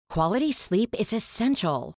Quality sleep is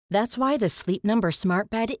essential. That's why the Sleep Number Smart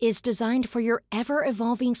Bed is designed for your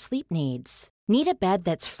ever-evolving sleep needs. Need a bed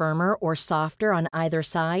that's firmer or softer on either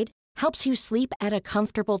side? Helps you sleep at a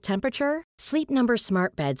comfortable temperature? Sleep Number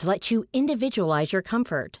Smart Beds let you individualize your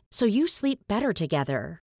comfort, so you sleep better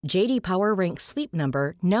together. J.D. Power ranks Sleep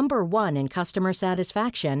Number number 1 in customer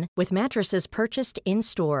satisfaction with mattresses purchased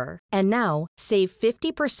in-store. And now, save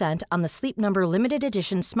 50% on the Sleep Number Limited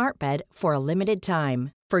Edition Smart Bed for a limited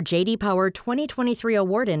time. For J.D. Power 2023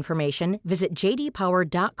 award information, visit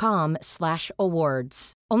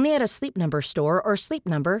jdpower.com/awards. Only at a Sleep Number store or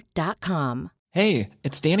sleepnumber.com. Hey,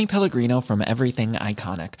 it's Danny Pellegrino from Everything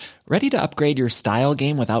Iconic. Ready to upgrade your style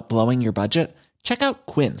game without blowing your budget? Check out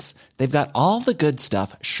Quince. They've got all the good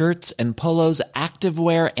stuff, shirts and polos,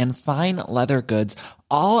 activewear, and fine leather goods,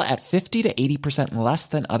 all at 50 to 80% less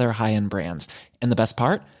than other high-end brands. And the best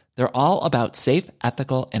part? They're all about safe,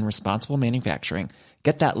 ethical, and responsible manufacturing.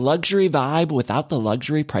 Get that luxury vibe without the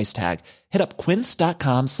luxury price tag. Hit up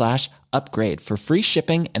quince.com/upgrade for free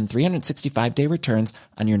shipping and 365-day returns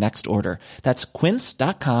on your next order. That's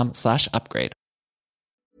quince.com/upgrade.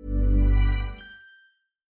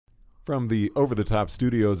 From the over-the-top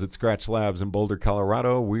studios at Scratch Labs in Boulder,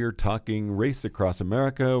 Colorado, we're talking Race Across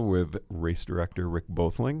America with race director Rick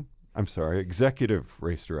Bothling. I'm sorry, executive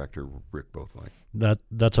race director Rick Bothling.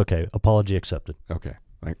 That's okay. Apology accepted. Okay.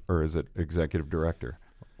 Or is it executive director?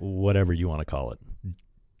 Whatever you want to call it.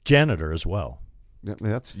 Janitor as well.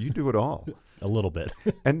 You do it all. A little bit.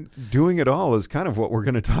 And doing it all is kind of what we're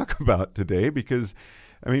going to talk about today because,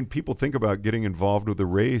 I mean, people think about getting involved with a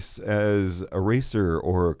race as a racer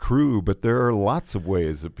or a crew, but there are lots of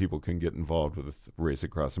ways that people can get involved with Race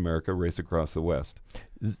Across America, Race Across the West.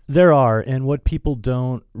 There are, and what people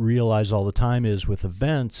don't realize all the time is with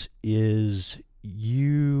events is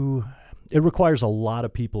it requires a lot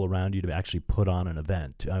of people around you to actually put on an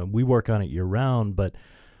event. We work on it year-round, but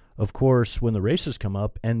of course, when the races come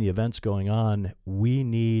up and the event's going on, we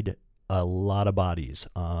need a lot of bodies.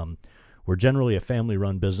 We're generally a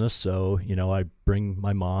family-run business, so, I bring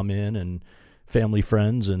my mom in and family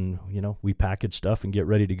friends, and, we package stuff and get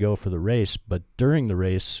ready to go for the race. But during the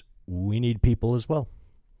race, we need people as well.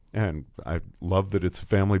 And I love that it's a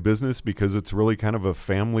family business because it's really kind of a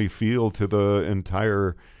family feel to the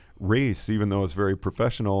entire race, even though it's very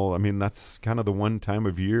professional. I mean, that's kind of the one time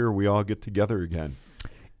of year we all get together again.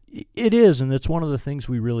 It is, and it's one of the things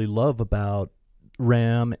we really love about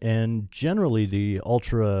RAM and generally the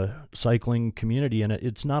ultra cycling community, and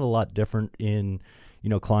it's not a lot different in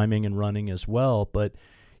climbing and running as well, but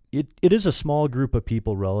it is a small group of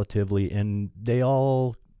people relatively, and they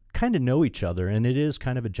all kind of know each other, and it is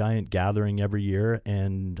kind of a giant gathering every year,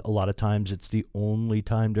 and a lot of times it's the only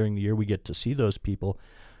time during the year we get to see those people,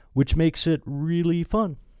 which makes it really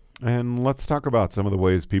fun. And let's talk about some of the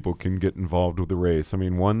ways people can get involved with the race. I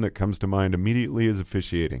mean, one that comes to mind immediately is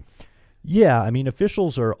officiating. Yeah, I mean,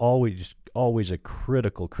 officials are always a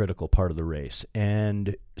critical part of the race.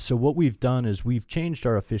 And so what we've done is we've changed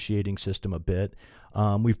our officiating system a bit.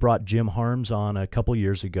 We've brought Jim Harms on a couple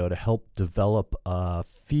years ago to help develop a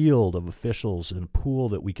field of officials and a pool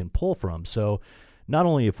that we can pull from. So not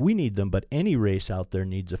only if we need them, but any race out there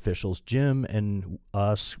needs officials. Jim and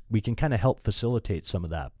us, we can kind of help facilitate some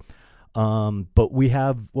of that. But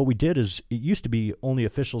what we did is it used to be only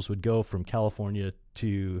officials would go from California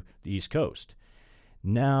to the East Coast.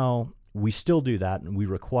 Now we still do that, and we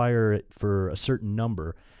require it for a certain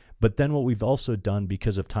number. But then what we've also done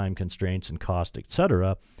because of time constraints and cost, et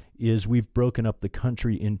cetera, is we've broken up the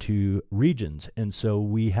country into regions. And so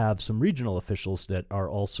we have some regional officials that are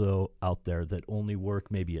also out there that only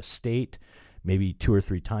work maybe a state, maybe 2 or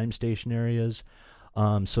 3 time station areas.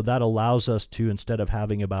 So that allows us to, instead of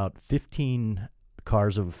having about 15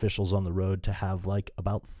 cars of officials on the road, to have like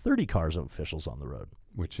about 30 cars of officials on the road.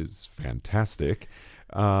 Which is fantastic.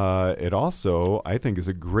 It also, I think, is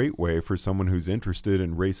a great way for someone who's interested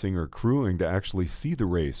in racing or crewing to actually see the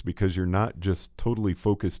race, because you're not just totally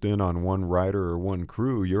focused in on one rider or one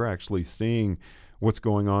crew. You're actually seeing what's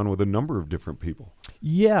going on with a number of different people.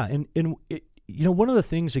 Yeah, and it, one of the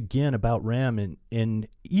things, again, about RAM and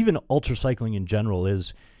even ultra cycling in general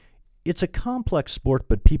is it's a complex sport,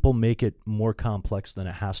 but people make it more complex than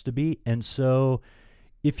it has to be. And so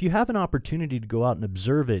if you have an opportunity to go out and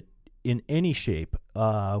observe it in any shape,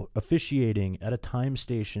 officiating at a time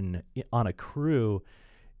station, on a crew,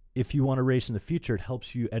 if you want to race in the future, it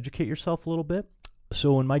helps you educate yourself a little bit.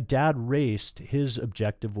 So when my dad raced, his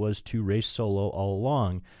objective was to race solo all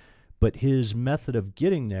along, but his method of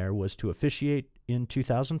getting there was to officiate in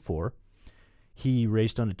 2004. He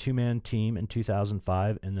raced on a two-man team in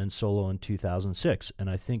 2005 and then solo in 2006. And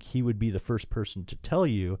I think he would be the first person to tell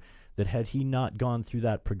you that had he not gone through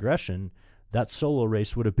that progression, that solo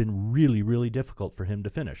race would have been really, really difficult for him to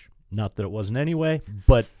finish. Not that it wasn't anyway,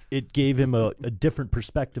 but it gave him a different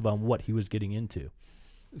perspective on what he was getting into.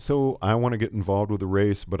 So I want to get involved with a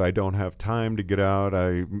race, but I don't have time to get out.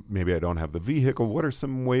 Maybe I don't have the vehicle. What are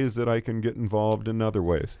some ways that I can get involved in other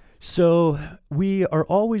ways? So we are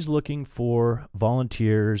always looking for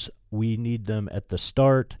volunteers. We need them at the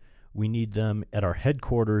start. We need them at our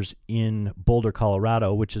headquarters in Boulder,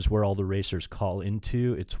 Colorado, which is where all the racers call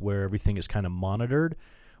into. It's where everything is kind of monitored.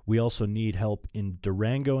 We also need help in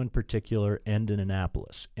Durango in particular and in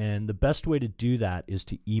Annapolis. And the best way to do that is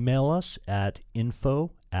to email us at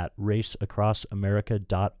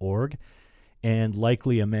info@raceacrossamerica.org. And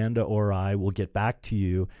likely Amanda or I will get back to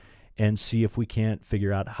you and see if we can't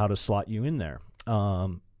figure out how to slot you in there.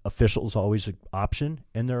 Official is always an option.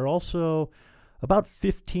 And there are also about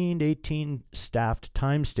 15 to 18 staffed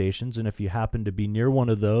time stations. And if you happen to be near one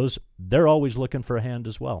of those, they're always looking for a hand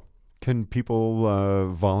as well. Can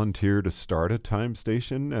people volunteer to start a time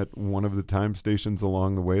station at one of the time stations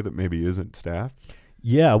along the way that maybe isn't staffed?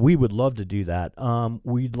 Yeah, we would love to do that.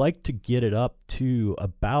 We'd like to get it up to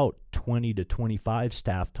about 20 to 25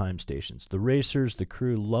 staff time stations. The racers, the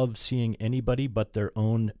crew love seeing anybody but their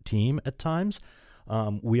own team at times.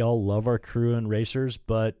 We all love our crew and racers,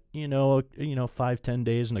 but 5-10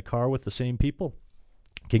 days in a car with the same people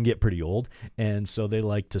can get pretty old, and so they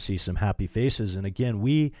like to see some happy faces. And again,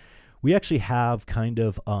 we actually have kind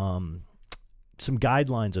of some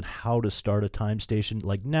guidelines on how to start a time station.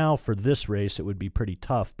 Like now for this race, it would be pretty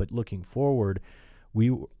tough, but looking forward, we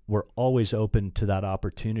were always open to that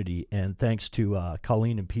opportunity. And thanks to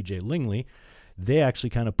Colleen and PJ Lingley, they actually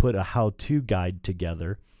kind of put a how-to guide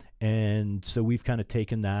together. And so we've kind of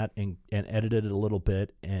taken that and edited it a little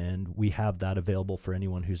bit, and we have that available for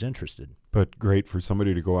anyone who's interested. But great for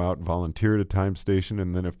somebody to go out and volunteer at a time station,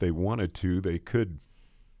 and then if they wanted to, they could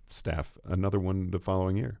staff another one the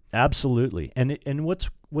following year. Absolutely. And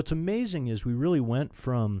what's amazing is we really went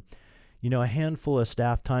from, a handful of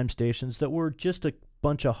staff time stations that were just a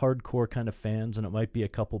bunch of hardcore kind of fans, and it might be a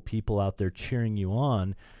couple people out there cheering you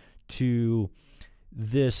on, to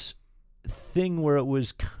this thing where it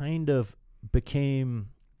was kind of became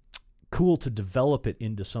cool to develop it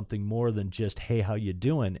into something more than just, hey, how you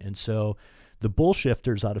doing? And so the Bull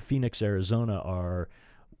Shifters out of Phoenix, Arizona are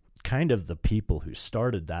kind of the people who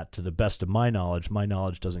started that, to the best of my knowledge. My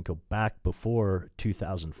knowledge doesn't go back before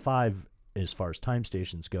 2005 as far as time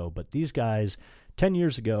stations go, but these guys 10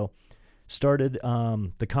 years ago started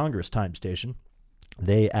the Congress time station.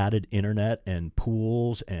 They added internet and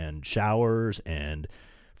pools and showers and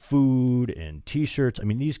food and T-shirts. I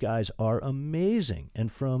mean, these guys are amazing.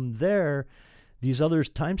 And from there, these other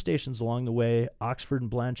time stations along the way, Oxford and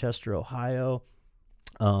Blanchester, Ohio,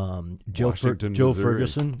 Joe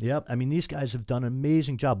Ferguson. Yep. I mean, these guys have done an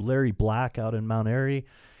amazing job. Larry Black out in Mount Airy.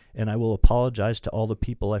 And I will apologize to all the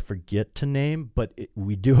people I forget to name, but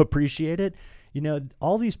we do appreciate it.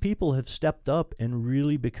 All these people have stepped up and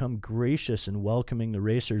really become gracious in welcoming the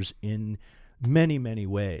racers in many, many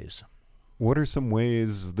ways. What are some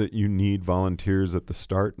ways that you need volunteers at the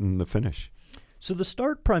start and the finish? So the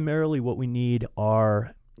start, primarily what we need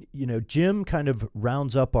are, Jim kind of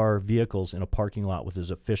rounds up our vehicles in a parking lot with his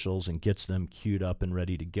officials and gets them queued up and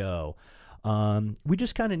ready to go. We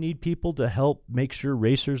just kind of need people to help make sure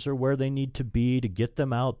racers are where they need to be, to get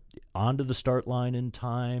them out onto the start line in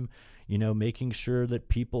time, making sure that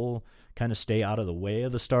people kind of stay out of the way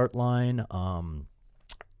of the start line,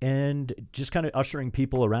 and just kind of ushering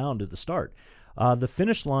people around at the start. The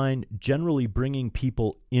finish line, generally bringing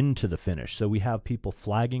people into the finish. So we have people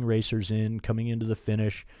flagging racers in, coming into the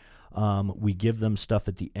finish. We give them stuff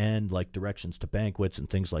at the end, like directions to banquets and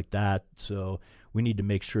things like that. So we need to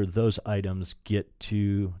make sure those items get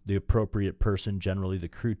to the appropriate person, generally the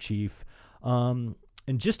crew chief. And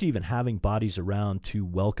just even having bodies around to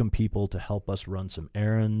welcome people, to help us run some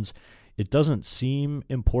errands. It doesn't seem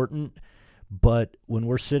important, but when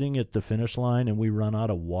we're sitting at the finish line and we run out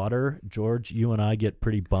of water, George, you and I get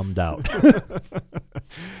pretty bummed out.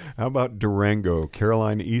 How about Durango?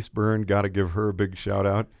 Caroline Eastburn, got to give her a big shout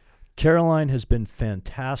out. Caroline has been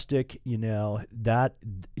fantastic. That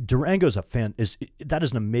Durango's that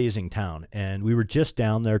is an amazing town, and we were just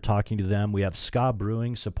down there talking to them. We have Ska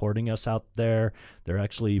Brewing supporting us out there. They're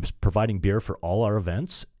actually providing beer for all our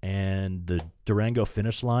events, and the Durango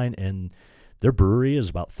finish line, and their brewery is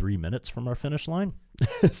about 3 minutes from our finish line.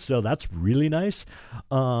 So that's really nice.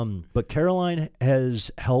 But Caroline has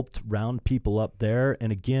helped round people up there.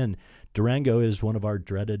 And again, Durango is one of our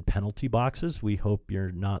dreaded penalty boxes. We hope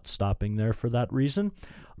you're not stopping there for that reason.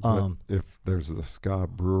 But if there's the Ska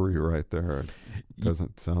Brewery right there, it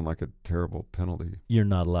doesn't sound like a terrible penalty. You're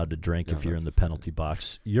not allowed to drink if you're in the penalty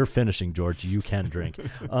box. You're finishing, George. You can drink.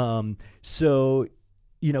 So,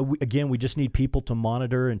 we just need people to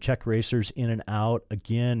monitor and check racers in and out.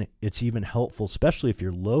 Again, it's even helpful, especially if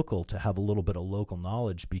you're local, to have a little bit of local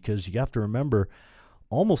knowledge, because you have to remember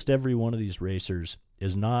almost every one of these racers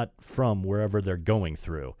is not from wherever they're going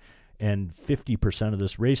through. And 50% of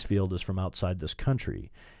this race field is from outside this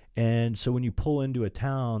country. And so when you pull into a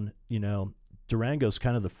town, Durango's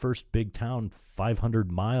kind of the first big town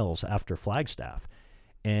 500 miles after Flagstaff.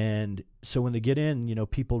 And so when they get in,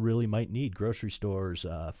 people really might need grocery stores,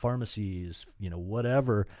 pharmacies,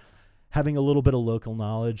 whatever. Having a little bit of local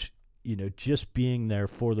knowledge, just being there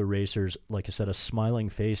for the racers, like I said, a smiling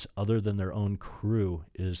face other than their own crew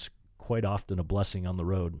is quite often a blessing on the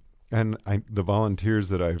road. And the volunteers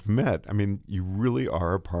that I've met, you really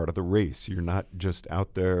are a part of the race. You're not just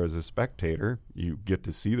out there as a spectator. You get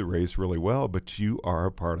to see the race really well, but you are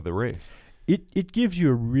a part of the race. It gives you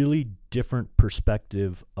a really different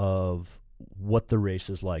perspective of what the race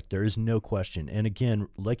is like. There is no question. And again,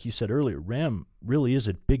 like you said earlier, Ram really is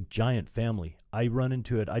a big, giant family. I run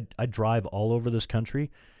into it. I drive all over this country.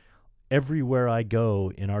 Everywhere I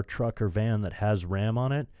go in our truck or van that has Ram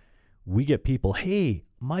on it, we get people, hey,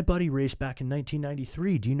 my buddy raced back in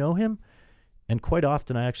 1993. Do you know him? And quite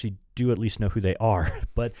often I actually do at least know who they are.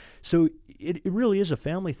 But so it really is a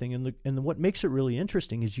family thing. And what makes it really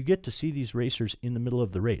interesting is you get to see these racers in the middle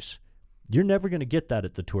of the race. You're never going to get that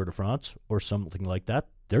at the Tour de France or something like that.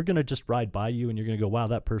 They're going to just ride by you and you're going to go, wow,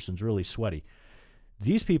 that person's really sweaty.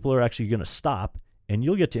 These people are actually going to stop and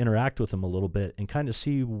you'll get to interact with them a little bit and kind of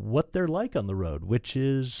see what they're like on the road, which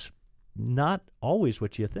is not always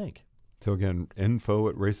what you think. So again, info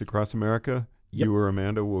at Race Across America. Yep. You or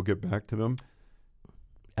Amanda will get back to them.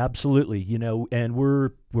 Absolutely. And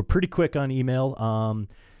we're pretty quick on email.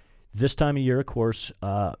 This time of year, of course,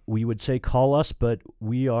 we would say call us, but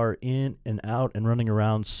we are in and out and running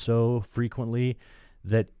around so frequently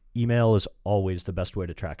that email is always the best way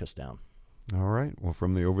to track us down. All right. Well,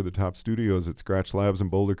 from the Over the Top studios at Scratch Labs in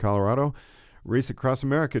Boulder, Colorado, Race Across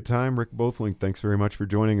America time. Rick Boethling, thanks very much for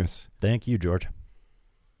joining us. Thank you, George.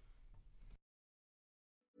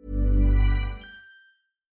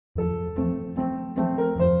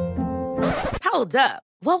 Hold up.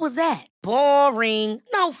 What was that? Boring.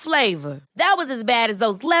 No flavor. That was as bad as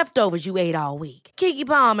those leftovers you ate all week. Keke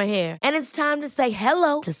Palmer here, and it's time to say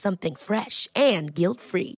hello to something fresh and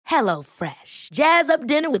guilt-free. Hello Fresh. Jazz up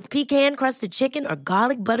dinner with pecan-crusted chicken or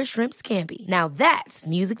garlic butter shrimp scampi. Now that's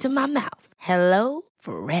music to my mouth. Hello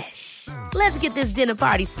Fresh. Let's get this dinner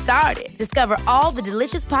party started. Discover all the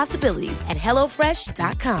delicious possibilities at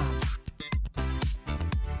HelloFresh.com.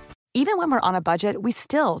 Even when we're on a budget, we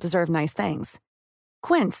still deserve nice things.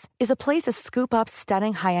 Quince is a place to scoop up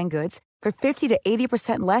stunning high-end goods for 50 to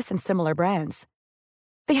 80% less than similar brands.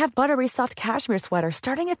 They have buttery soft cashmere sweaters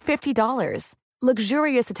starting at $50,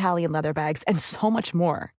 luxurious Italian leather bags, and so much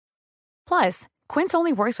more. Plus, Quince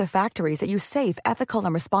only works with factories that use safe, ethical,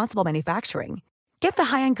 and responsible manufacturing. Get the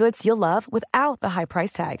high-end goods you'll love without the high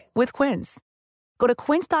price tag with Quince. Go to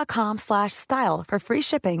quince.com/style for free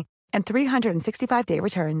shipping and 365-day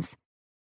returns.